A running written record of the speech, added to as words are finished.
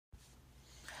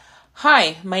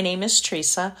Hi, my name is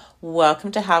Teresa.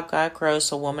 Welcome to How God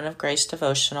Grows a Woman of Grace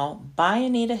devotional by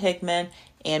Anita Higman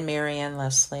and Marianne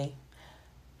Leslie.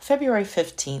 February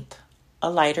 15th,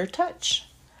 a lighter touch.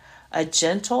 A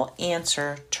gentle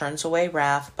answer turns away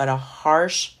wrath, but a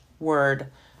harsh word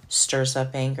stirs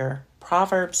up anger.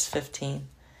 Proverbs 15.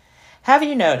 Have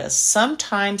you noticed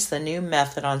sometimes the new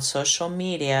method on social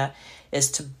media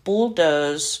is to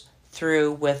bulldoze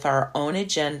through with our own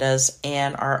agendas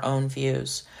and our own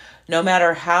views? No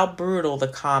matter how brutal the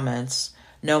comments,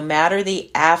 no matter the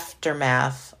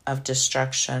aftermath of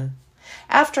destruction.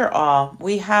 After all,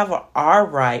 we have our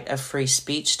right of free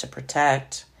speech to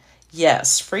protect.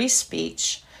 Yes, free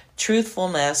speech,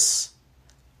 truthfulness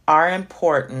are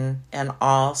important in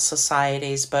all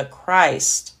societies, but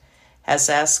Christ has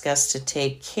asked us to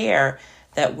take care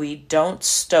that we don't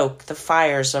stoke the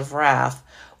fires of wrath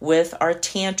with our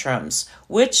tantrums,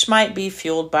 which might be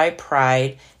fueled by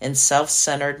pride and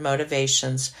self-centered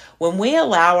motivations. When we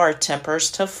allow our tempers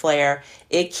to flare,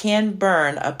 it can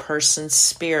burn a person's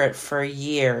spirit for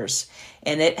years,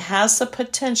 and it has the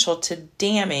potential to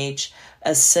damage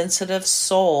a sensitive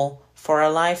soul for a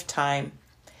lifetime.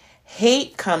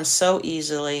 Hate comes so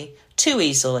easily, too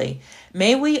easily.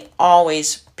 May we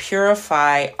always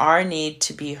purify our need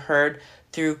to be heard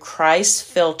through Christ's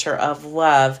filter of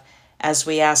love as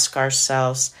we ask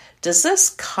ourselves, does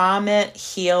this comment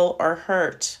heal or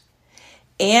hurt?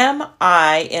 Am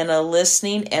I in a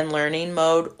listening and learning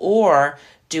mode, or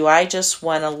do I just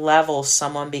want to level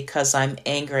someone because I'm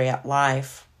angry at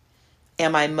life?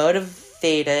 Am I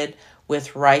motivated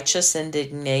with righteous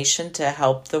indignation to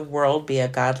help the world be a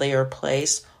godlier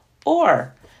place,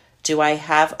 or do I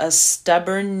have a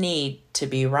stubborn need to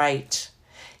be right?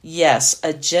 Yes,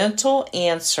 a gentle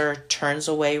answer turns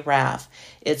away wrath.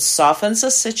 It softens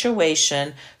a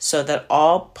situation so that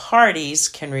all parties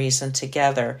can reason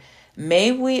together.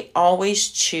 May we always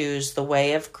choose the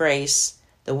way of grace,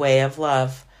 the way of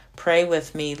love. Pray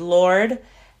with me, Lord,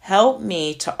 help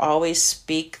me to always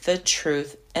speak the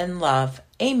truth in love.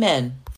 Amen.